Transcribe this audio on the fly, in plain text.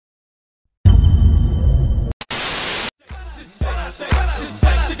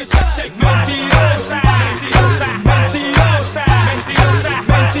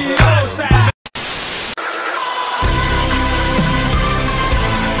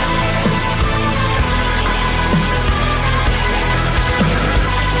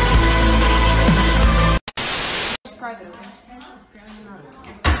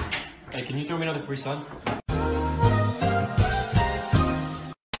Hey, can you throw me another Capri Sun?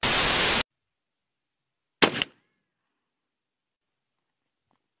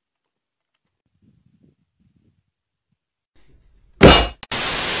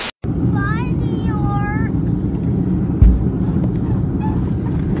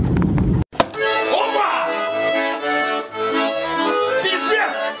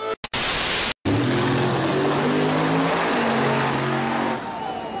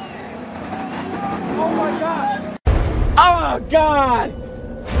 God!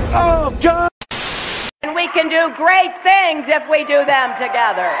 Oh, God! And we can do great things if we do them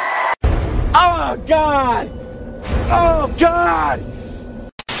together. Oh, God! Oh, God!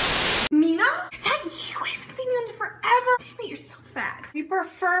 Mina? Is that you? I haven't seen you in forever. Damn it, you're so fat. We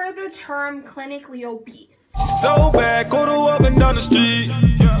prefer the term clinically obese. So bad, go to walking down the street.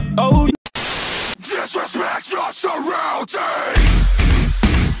 Oh, disrespect your surroundings.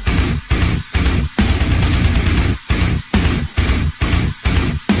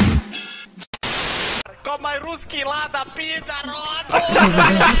 Мой русский лада, пидорон!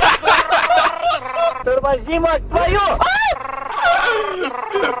 Тормози, мать твою!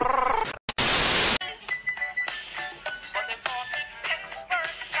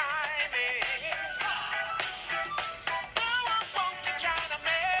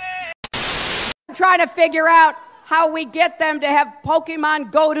 I'm trying to figure out how we get them to have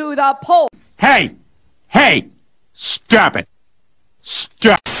Pokemon go to the poll. Hey! Hey! Stop it!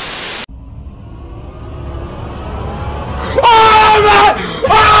 Stop! Oh my!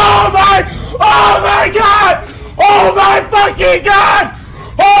 Oh my! Oh my God! Oh my fucking God!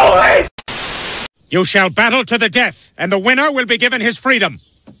 Holy! You shall battle to the death, and the winner will be given his freedom.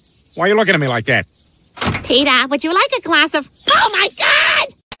 Why are you looking at me like that? Peter, would you like a glass of... Oh my God!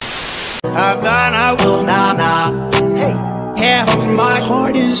 Havana will nah nah. Hey, half of my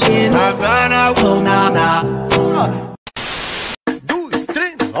heart is in Havana will nah nah.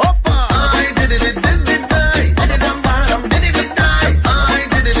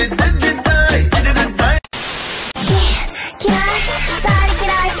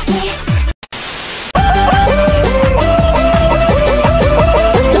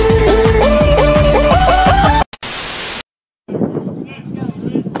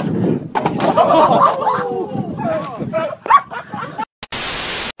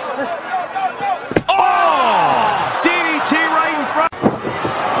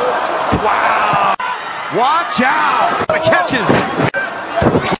 Watch out! The catches!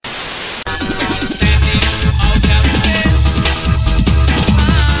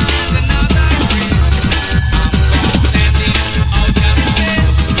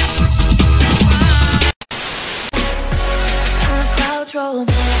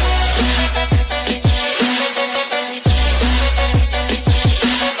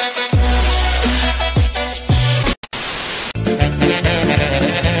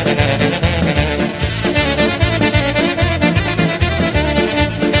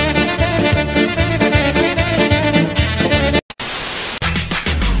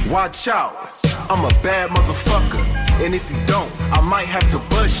 Watch out, I'm a bad motherfucker, and if you don't, I might have to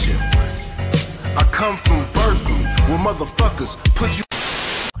bust you. I come from Berkeley, where motherfuckers put you.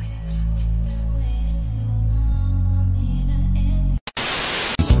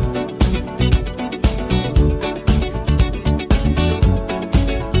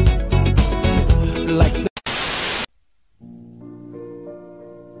 Like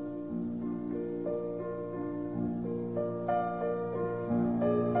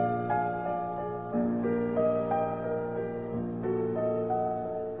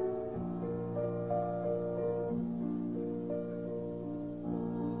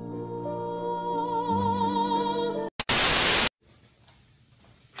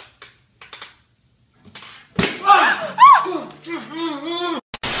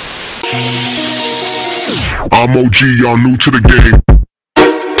I'm OG, y'all new to the game.